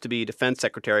 who used to be defense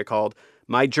secretary, called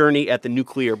My Journey at the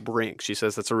Nuclear Brink. She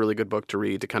says that's a really good book to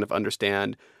read to kind of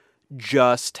understand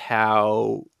just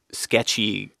how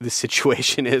sketchy the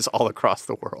situation is all across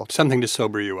the world. Something to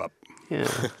sober you up. Yeah.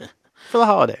 For the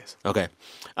holidays. Okay.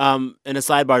 In a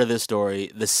sidebar to this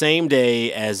story, the same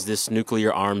day as this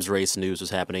nuclear arms race news was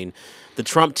happening, the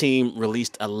Trump team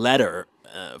released a letter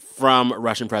from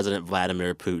Russian President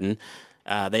Vladimir Putin.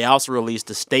 They also released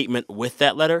a statement with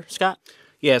that letter, Scott?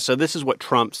 Yeah, so this is what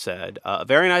Trump said. A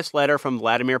very nice letter from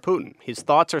Vladimir Putin. His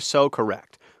thoughts are so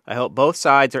correct. I hope both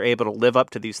sides are able to live up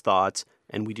to these thoughts,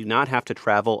 and we do not have to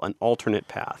travel an alternate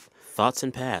path. Thoughts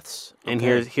and paths. Okay.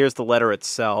 And here's the letter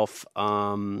itself.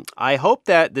 I hope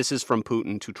that this is from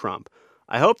Putin to Trump.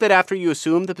 I hope that after you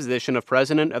assume the position of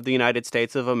President of the United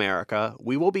States of America,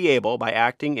 we will be able, by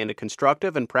acting in a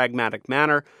constructive and pragmatic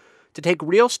manner, to take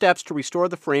real steps to restore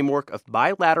the framework of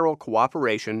bilateral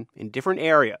cooperation in different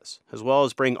areas, as well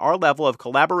as bring our level of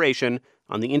collaboration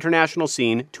on the international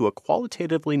scene to a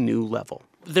qualitatively new level.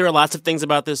 There are lots of things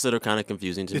about this that are kind of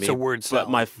confusing to me. It's a word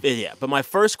salad. But my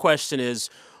first question is,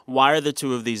 why are the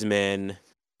two of these men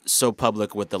so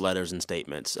public with the letters and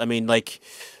statements? I mean, like,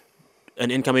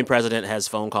 an incoming president has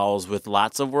phone calls with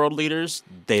lots of world leaders.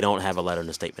 They don't have a letter and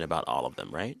a statement about all of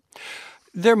them, right?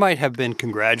 There might have been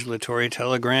congratulatory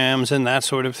telegrams and that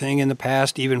sort of thing in the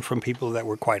past, even from people that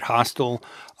were quite hostile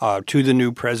to the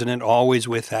new president, always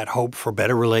with that hope for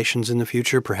better relations in the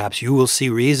future. Perhaps you will see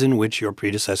reason, which your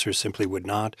predecessors simply would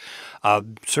not.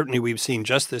 Certainly we've seen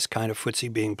just this kind of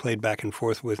footsie being played back and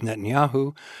forth with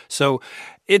Netanyahu. So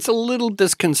it's a little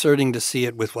disconcerting to see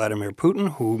it with Vladimir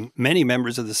Putin, who many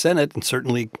members of the Senate, and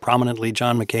certainly prominently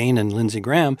John McCain and Lindsey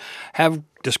Graham, have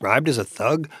described as a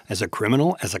thug, as a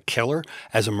criminal, as a killer,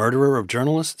 as a murderer of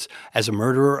journalists, as a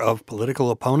murderer of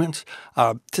political opponents.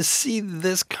 To see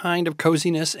this kind of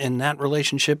coziness in that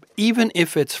relationship, even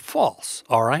if it's false,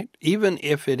 all right, even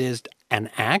if it is an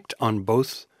act on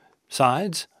both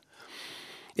sides,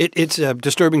 it's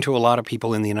disturbing to a lot of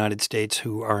people in the United States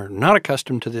who are not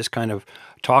accustomed to this kind of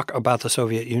talk about the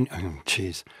Soviet Union.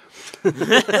 Jeez.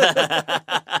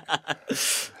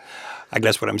 I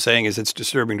guess what I'm saying is it's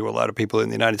disturbing to a lot of people in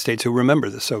the United States who remember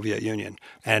the Soviet Union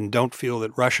and don't feel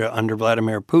that Russia under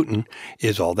Vladimir Putin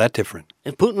is all that different.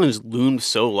 And Putin has loomed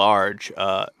so large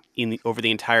over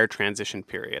the entire transition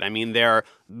period. I mean,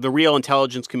 the real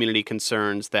intelligence community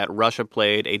concerns that Russia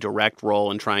played a direct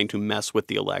role in trying to mess with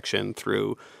the election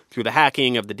through the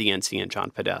hacking of the DNC and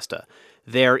John Podesta.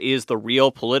 there is the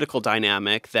real political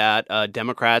dynamic that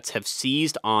Democrats have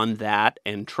seized on that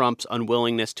and Trump's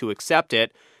unwillingness to accept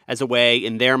it as a way,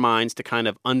 in their minds, to kind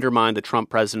of undermine the Trump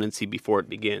presidency before it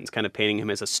begins, kind of painting him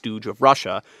as a stooge of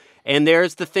Russia. And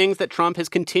there's the things that Trump has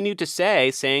continued to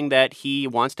say, saying that he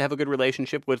wants to have a good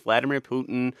relationship with Vladimir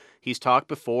Putin. He's talked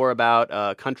before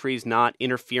about countries not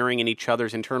interfering in each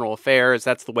other's internal affairs.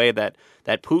 That's the way that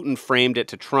Putin framed it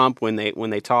to Trump when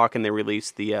they talk and they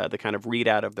release the kind of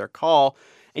readout of their call.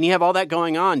 And you have all that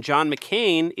going on. John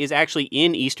McCain is actually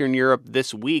in Eastern Europe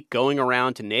this week, going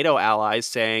around to NATO allies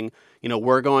saying,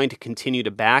 we're going to continue to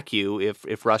back you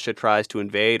if Russia tries to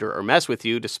invade or mess with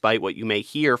you, despite what you may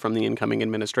hear from the incoming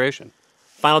administration.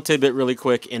 Final tidbit really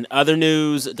quick. In other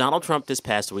news, Donald Trump this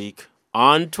past week,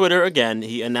 on Twitter again,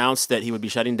 he announced that he would be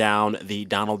shutting down the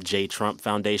Donald J. Trump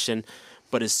Foundation.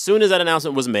 But as soon as that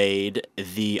announcement was made,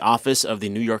 the office of the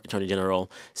New York Attorney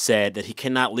General said that he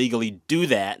cannot legally do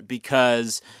that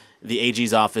because the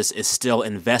AG's office is still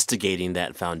investigating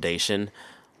that foundation.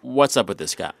 What's up with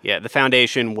this, Scott? Yeah, the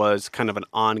foundation was kind of an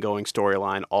ongoing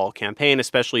storyline all campaign,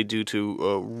 especially due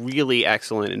to really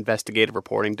excellent investigative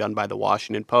reporting done by the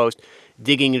Washington Post,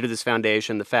 digging into this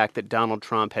foundation, the fact that Donald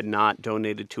Trump had not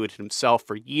donated to it himself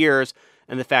for years,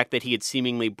 and the fact that he had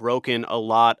seemingly broken a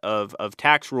lot of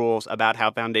tax rules about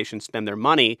how foundations spend their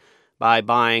money by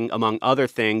buying, among other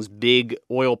things, big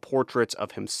oil portraits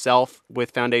of himself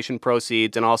with foundation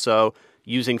proceeds and also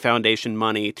using foundation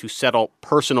money to settle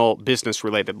personal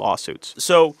business-related lawsuits.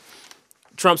 So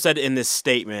Trump said in this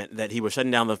statement that he was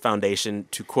shutting down the foundation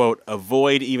to, quote,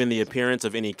 avoid even the appearance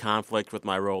of any conflict with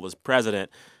my role as president.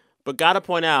 But got to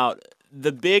point out,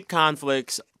 the big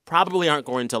conflicts probably aren't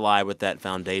going to lie with that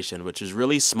foundation, which is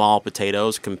really small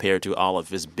potatoes compared to all of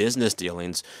his business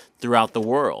dealings throughout the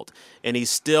world. And he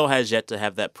still has yet to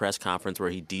have that press conference where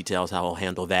he details how he'll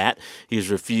handle that. He's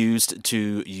refused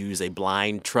to use a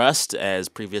blind trust, as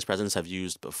previous presidents have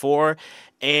used before.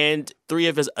 And 3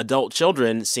 of his adult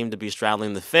children seem to be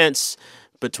straddling the fence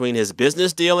between his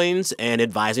business dealings and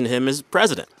advising him as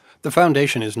president. The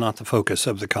foundation is not the focus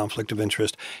of the conflict of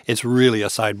interest. It's really a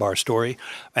sidebar story.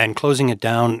 And closing it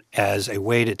down as a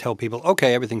way to tell people,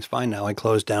 okay, everything's fine now, I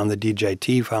closed down the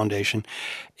DJT Foundation,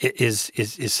 is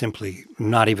simply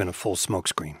not even a full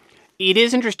smokescreen. It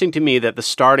is interesting to me that the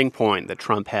starting point that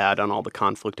Trump had on all the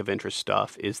conflict of interest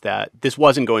stuff is that this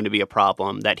wasn't going to be a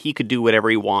problem, that he could do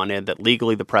whatever he wanted, that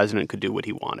legally the president could do what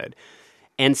he wanted.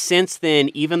 And since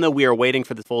then, even though we are waiting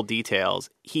for the full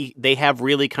details, they have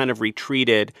really kind of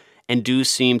retreated and do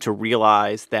seem to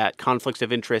realize that conflicts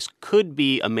of interest could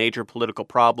be a major political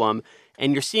problem.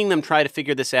 And you're seeing them try to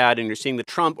figure this out, and you're seeing the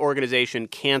Trump organization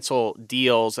cancel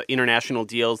deals, international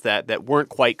deals that weren't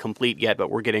quite complete yet, but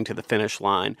were getting to the finish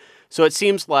line. So it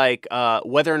seems like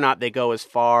whether or not they go as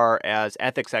far as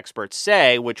ethics experts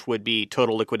say, which would be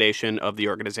total liquidation of the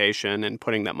organization and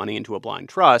putting that money into a blind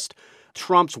trust,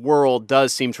 Trump's world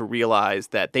does seem to realize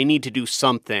that they need to do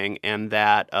something and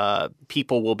that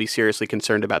people will be seriously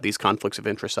concerned about these conflicts of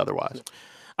interest otherwise.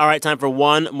 All right, time for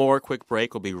one more quick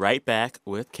break. We'll be right back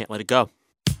with Can't Let It Go.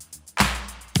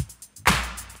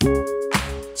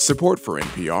 Support for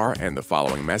NPR and the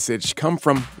following message come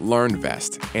from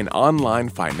LearnVest, an online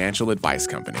financial advice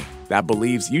company that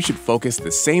believes you should focus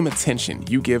the same attention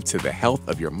you give to the health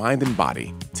of your mind and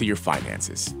body to your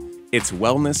finances. It's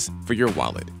wellness for your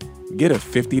wallet. Get a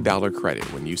 $50 credit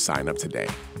when you sign up today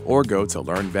or go to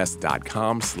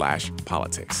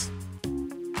learnvest.com/politics.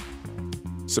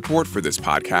 Support for this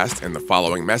podcast and the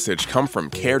following message come from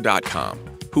Care.com,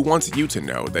 who wants you to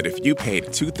know that if you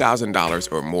paid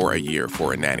 $2,000 or more a year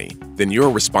for a nanny, then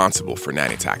you're responsible for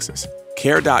nanny taxes.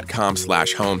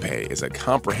 Care.com/homepay is a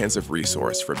comprehensive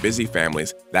resource for busy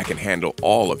families that can handle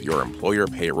all of your employer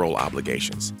payroll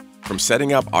obligations, from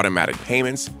setting up automatic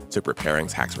payments to preparing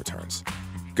tax returns.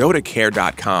 Go to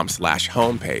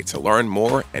care.com/homepay to learn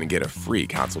more and get a free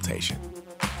consultation.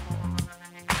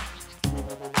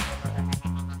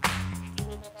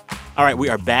 All right, we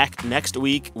are back next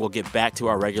week. We'll get back to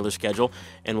our regular schedule,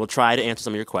 and we'll try to answer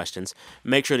some of your questions.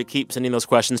 Make sure to keep sending those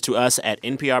questions to us at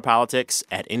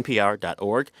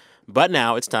nprpolitics@npr.org. But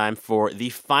now it's time for the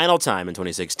final time in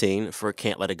 2016 for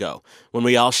Can't Let It Go, when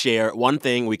we all share one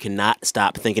thing we cannot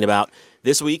stop thinking about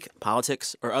this week,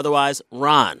 politics or otherwise.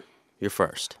 Ron, you're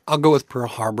first. I'll go with Pearl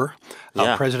Harbor.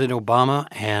 Yeah. President Obama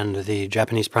and the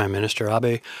Japanese Prime Minister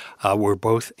Abe were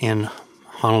both in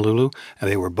Honolulu, and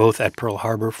they were both at Pearl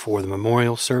Harbor for the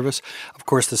memorial service. Of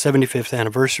course, the 75th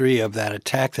anniversary of that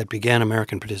attack that began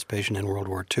American participation in World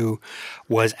War II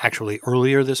was actually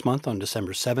earlier this month on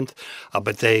December 7th,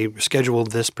 but they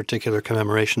scheduled this particular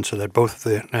commemoration so that both of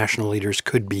the national leaders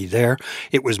could be there.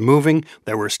 It was moving.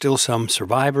 There were still some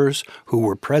survivors who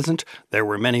were present. There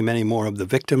were many, many more of the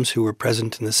victims who were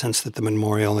present in the sense that the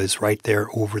memorial is right there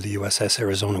over the USS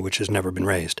Arizona, which has never been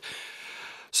raised.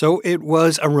 So it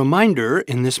was a reminder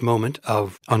in this moment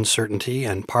of uncertainty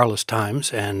and parlous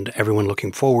times and everyone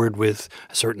looking forward with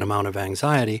a certain amount of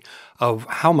anxiety of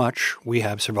how much we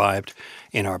have survived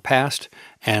in our past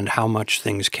and how much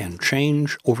things can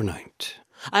change overnight.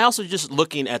 I also just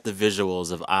looking at the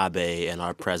visuals of Abe and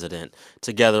our president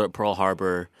together at Pearl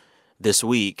Harbor this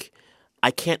week, I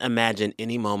can't imagine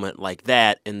any moment like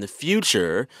that in the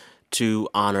future to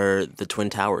honor the Twin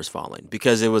Towers falling,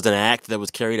 because it was an act that was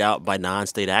carried out by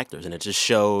non-state actors, and it just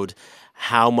showed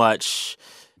how much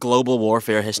global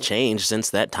warfare has changed since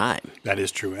that time. That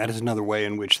is true. That is another way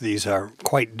in which these are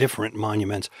quite different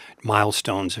monuments,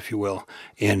 milestones, if you will,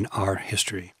 in our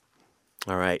history.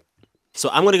 All right. So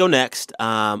I'm going to go next.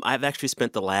 I've actually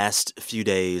spent the last few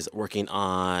days working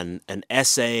on an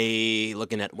essay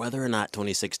looking at whether or not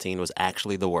 2016 was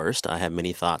actually the worst. I have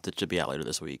many thoughts that should be out later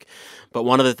this week. But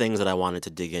one of the things that I wanted to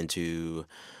dig into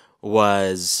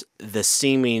was the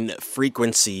seeming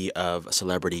frequency of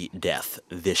celebrity death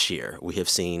this year. We have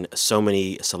seen so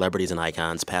many celebrities and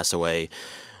icons pass away.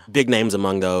 Big names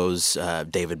among those,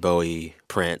 David Bowie,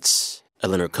 Prince,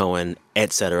 Leonard Cohen,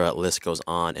 etc. List goes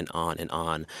on and on and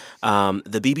on.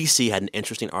 The BBC had an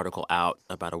interesting article out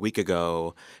about a week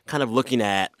ago kind of looking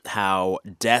at how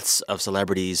deaths of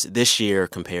celebrities this year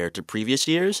compared to previous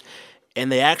years.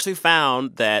 And they actually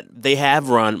found that they have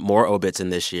run more obits in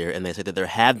this year, and they said that there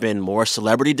have been more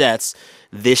celebrity deaths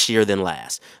this year than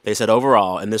last. They said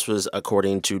overall, and this was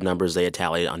according to numbers they had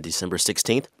tallied on December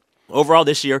 16th, overall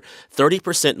this year,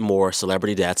 30% more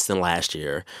celebrity deaths than last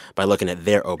year by looking at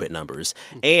their obit numbers.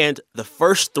 And the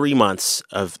first 3 months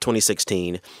of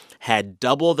 2016 had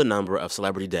double the number of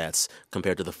celebrity deaths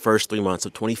compared to the first 3 months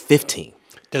of 2015.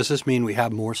 Does this mean we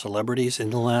have more celebrities in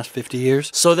the last 50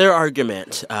 years? So their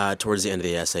argument towards the end of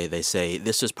the essay, they say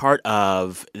this is part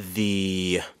of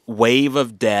the wave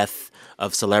of death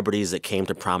of celebrities that came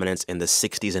to prominence in the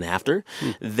 60s and after.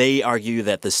 They argue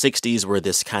that the 60s were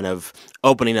this kind of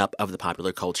opening up of the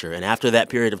popular culture. And after that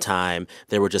period of time,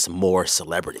 there were just more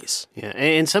celebrities. Yeah,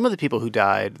 and some of the people who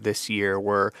died this year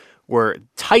were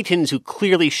titans who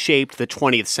clearly shaped the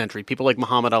 20th century, people like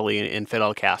Muhammad Ali and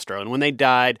Fidel Castro. And when they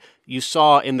died, you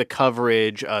saw in the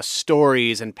coverage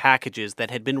stories and packages that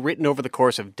had been written over the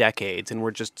course of decades and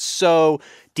were just so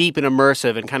deep and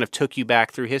immersive and kind of took you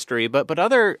back through history. But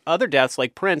other deaths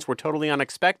like Prince were totally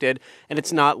unexpected, and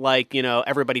it's not like,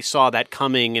 everybody saw that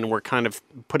coming and were kind of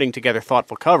putting together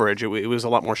thoughtful coverage. It was a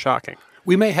lot more shocking.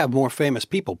 We may have more famous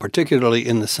people, particularly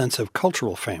in the sense of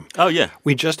cultural fame. Oh, yeah.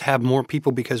 We just have more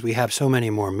people because we have so many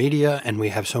more media and we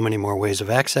have so many more ways of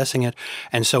accessing it.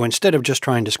 And so instead of just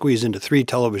trying to squeeze into 3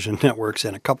 television networks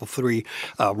and a couple, 3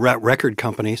 record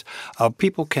companies,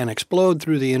 people can explode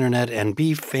through the internet and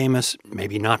be famous,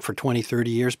 maybe not for 20,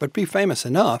 30 years, but be famous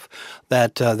enough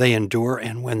that they endure.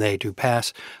 And when they do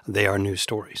pass, they are news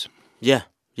stories. Yeah,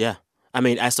 yeah. I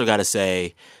mean, I still got to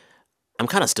say, I'm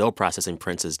kind of still processing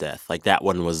Prince's death. Like, that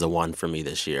one was the one for me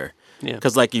this year. Yeah.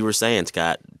 Because like you were saying,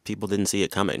 Scott, people didn't see it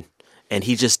coming. And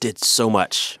he just did so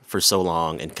much for so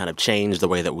long and kind of changed the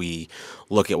way that we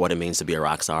look at what it means to be a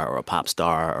rock star or a pop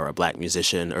star or a black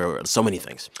musician or so many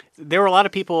things. There were a lot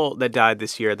of people that died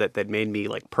this year that made me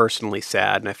personally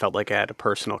sad, and I felt like I had a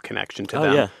personal connection to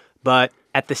them. Yeah. But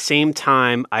at the same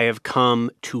time, I have come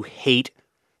to hate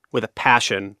with a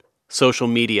passion social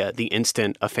media the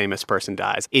instant a famous person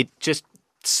dies. It just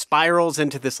spirals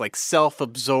into this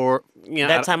self-absorbed,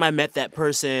 that time I met that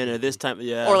person, or this time,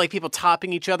 yeah. Or people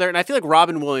topping each other. And I feel like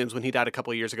Robin Williams, when he died a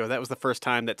couple of years ago, that was the first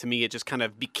time that to me it just kind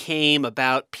of became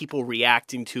about people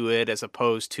reacting to it as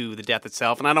opposed to the death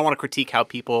itself. And I don't want to critique how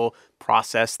people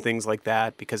process things like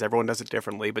that because everyone does it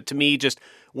differently. But to me, just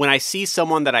when I see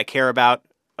someone that I care about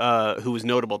who was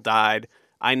notable died,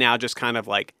 I now just kind of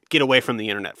get away from the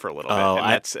internet for a little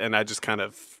bit. And I just kind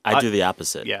of... I do the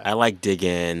opposite. Yeah. I dig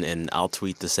in and I'll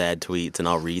tweet the sad tweets and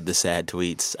I'll read the sad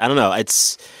tweets. I don't know.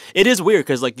 It is weird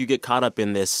because you get caught up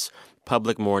in this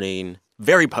public mourning,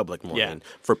 very public mourning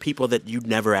for people that you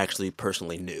never actually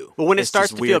personally knew. Well, when it It's starts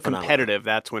just to weird feel phenomenon. competitive,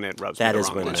 that's when it rubs me the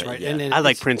wrong way. That's right. Yeah. And I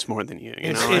like Prince more than you.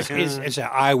 You know,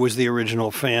 I was the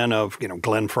original fan of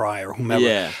Glenn Fry or whomever,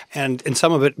 Yeah. and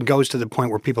some of it goes to the point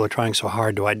where people are trying so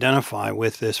hard to identify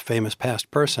with this famous past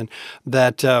person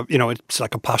that it's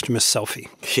like a posthumous selfie.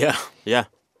 Yeah, yeah.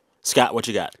 Scott, what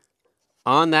you got?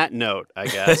 On that note, I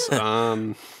guess.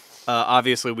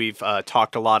 Obviously, we've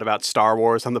talked a lot about Star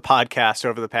Wars on the podcast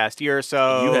over the past year or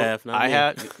so. You have,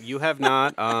 not me. You have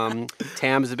not.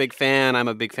 Tam's a big fan. I'm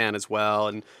a big fan as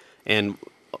well. And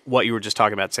what you were just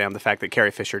talking about, Sam, the fact that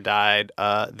Carrie Fisher died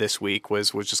this week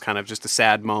was just kind of just a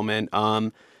sad moment.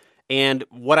 And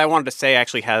what I wanted to say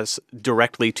actually has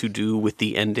directly to do with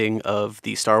the ending of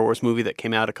the Star Wars movie that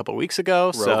came out a couple weeks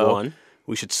ago. Rogue One.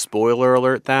 We should spoiler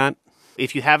alert that.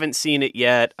 If you haven't seen it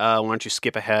yet, why don't you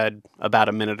skip ahead about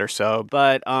a minute or so?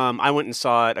 But I went and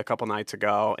saw it a couple nights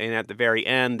ago, and at the very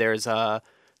end, there's an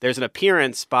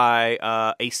appearance by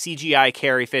a CGI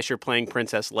Carrie Fisher playing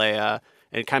Princess Leia,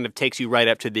 and it kind of takes you right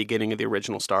up to the beginning of the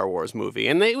original Star Wars movie.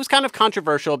 And it was kind of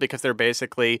controversial because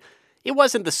it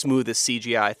wasn't the smoothest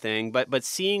CGI thing, but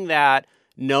seeing that,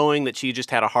 knowing that she just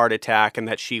had a heart attack and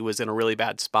that she was in a really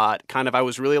bad spot, I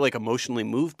was really emotionally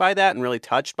moved by that and really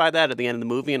touched by that at the end of the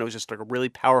movie. And it was just a really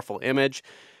powerful image.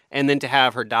 And then to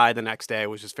have her die the next day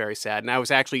was just very sad. And I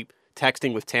was actually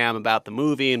texting with Tam about the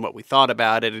movie and what we thought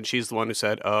about it. And she's the one who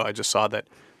said, "Oh, I just saw that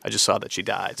she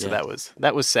died." So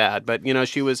that was sad. But,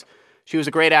 she was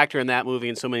a great actor in that movie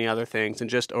and so many other things. And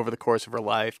just over the course of her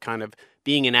life, kind of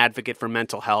being an advocate for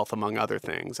mental health, among other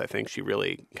things, I think she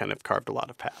really kind of carved a lot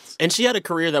of paths. And she had a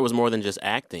career that was more than just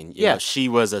acting. You know, she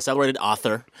was a celebrated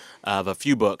author of a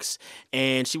few books,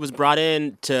 and she was brought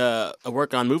in to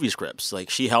work on movie scripts.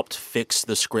 Like, she helped fix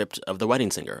the script of The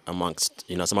Wedding Singer, amongst,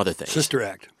 some other things. Sister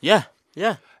Act. Yeah,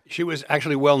 yeah. She was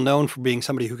actually well known for being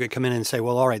somebody who could come in and say,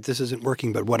 well, all right, this isn't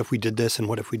working, but what if we did this and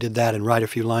what if we did that, and write a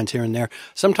few lines here and there.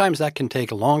 Sometimes that can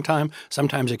take a long time.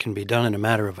 Sometimes it can be done in a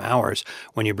matter of hours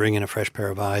when you bring in a fresh pair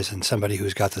of eyes and somebody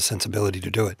who's got the sensibility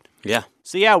to do it. Yeah.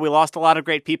 So, we lost a lot of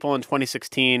great people in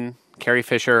 2016. Carrie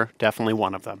Fisher, definitely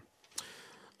one of them.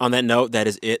 On that note, that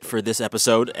is it for this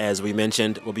episode. As we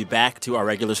mentioned, we'll be back to our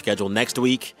regular schedule next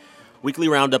week. Weekly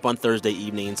Roundup on Thursday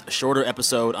evenings, a shorter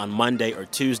episode on Monday or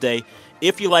Tuesday.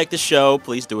 If you like the show,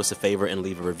 please do us a favor and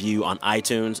leave a review on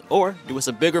iTunes, or do us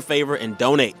a bigger favor and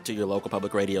donate to your local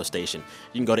public radio station.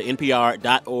 You can go to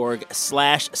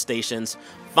npr.org/stations,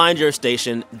 find your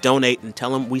station, donate, and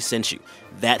tell them we sent you.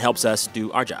 That helps us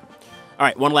do our job. All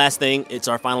right, one last thing. It's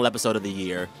our final episode of the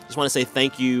year. Just want to say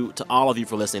thank you to all of you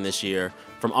for listening this year,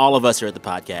 from all of us here at the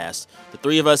podcast, the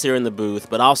three of us here in the booth,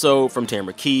 but also from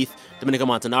Tamara Keith, Dominica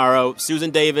Montanaro,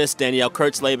 Susan Davis, Danielle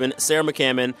Kurtzleben, Sarah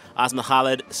McCammon, Asma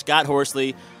Khalid, Scott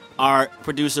Horsley, our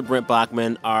producer Brent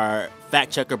Bachman, our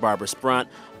fact-checker Barbara Sprunt,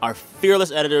 our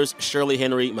fearless editors Shirley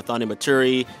Henry, Mathani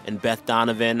Maturi, and Beth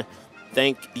Donovan.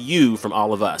 Thank you from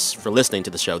all of us for listening to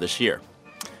the show this year.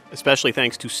 Especially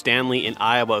thanks to Stanley in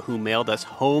Iowa, who mailed us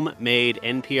homemade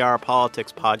NPR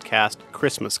Politics Podcast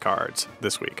Christmas cards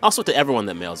this week. Also to everyone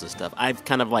that mails us stuff. I've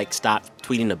kind of stopped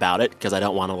tweeting about it because I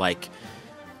don't want to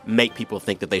make people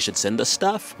think that they should send us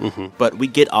stuff. Mm-hmm. But we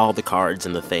get all the cards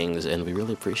and the things, and we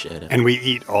really appreciate it. And we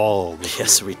eat all the food.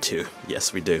 Yes, we do.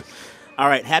 Yes, we do. All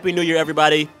right. Happy New Year,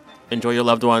 everybody. Enjoy your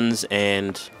loved ones,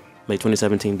 and may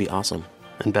 2017 be awesome.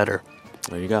 And better.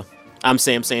 There you go. I'm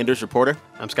Sam Sanders, reporter.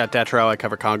 I'm Scott Detrow. I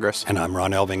cover Congress. And I'm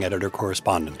Ron Elving,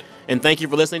 editor-correspondent. And thank you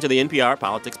for listening to the NPR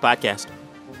Politics Podcast.